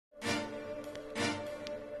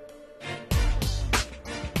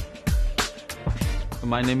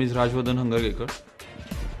My name is Rajvardhan Hangargekar.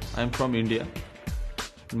 I am from India.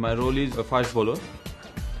 My role is a fast bowler.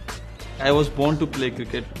 I was born to play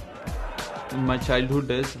cricket. In my childhood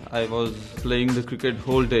days, I was playing the cricket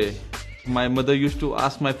whole day. My mother used to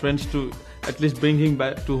ask my friends to at least bring him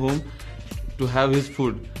back to home to have his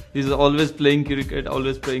food. He's always playing cricket,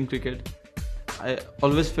 always playing cricket. I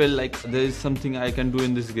always felt like there is something I can do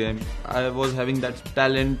in this game. I was having that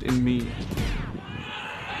talent in me.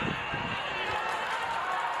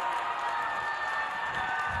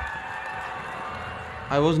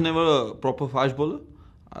 I was never a proper fast bowler.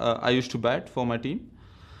 I used to bat for my team.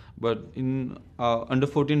 But in under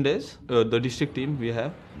 14 days, the district team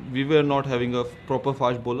we were not having a proper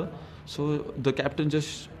fast bowler. So the captain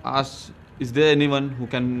just asked, is there anyone who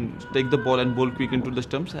can take the ball and bowl quick into the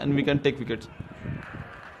stumps and we can take wickets?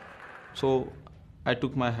 So I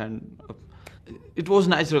took my hand up. It was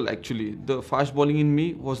natural actually. The fast bowling in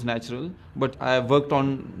me was natural, but I worked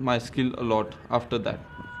on my skill a lot after that.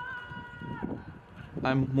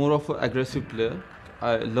 I'm more of an aggressive player.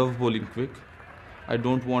 I love bowling quick. I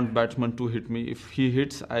don't want batsman to hit me. If he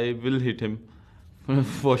hits, I will hit him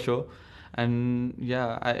for sure. And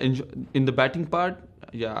yeah, I enjoy in the batting part.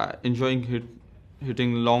 Yeah, enjoying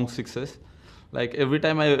hitting long sixes. Like every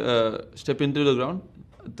time I step into the ground,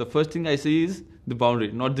 the first thing I see is the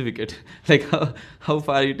boundary, not the wicket. Like how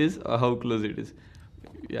far it is or how close it is.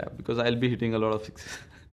 Yeah, because I'll be hitting a lot of sixes.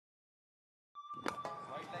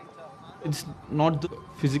 It's not the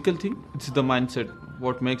physical thing, it's the mindset,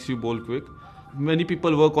 what makes you bowl quick. Many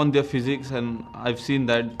people work on their physics and I've seen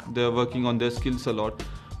that they're working on their skills a lot.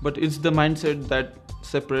 But it's the mindset that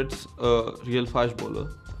separates a real fast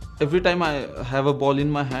bowler. Every time I have a ball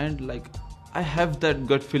in my hand, like I have that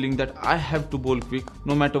gut feeling that I have to bowl quick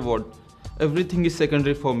no matter what. Everything is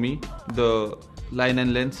secondary for me. The line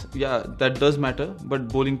and length, yeah, that does matter, but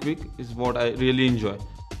bowling quick is what I really enjoy.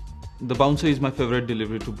 The bouncer is my favorite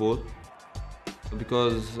delivery to bowl.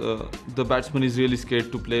 Because the batsman is really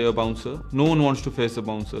scared to play a bouncer. No one wants to face a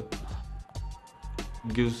bouncer.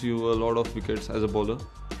 It gives you a lot of wickets as a bowler.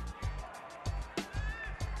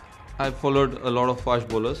 I've followed a lot of fast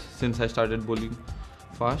bowlers since I started bowling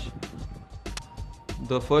fast.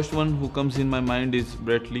 The first one who comes in my mind is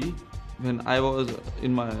Brett Lee. When I was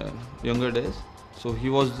in my younger days, so he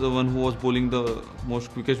was the one who was bowling the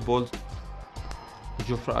most quickest balls.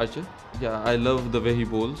 Jofra Archer. Yeah, I love the way he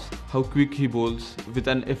bowls, how quick he bowls with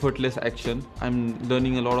an effortless action. I'm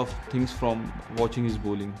learning a lot of things from watching his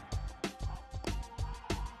bowling.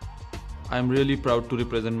 I'm really proud to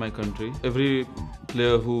represent my country. Every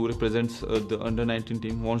player who represents the under-19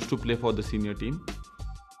 team wants to play for the senior team.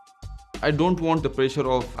 I don't want the pressure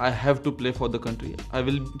of I have to play for the country. I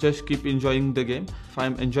will just keep enjoying the game. If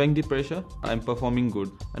I'm enjoying the pressure, I'm performing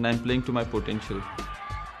good and I'm playing to my potential.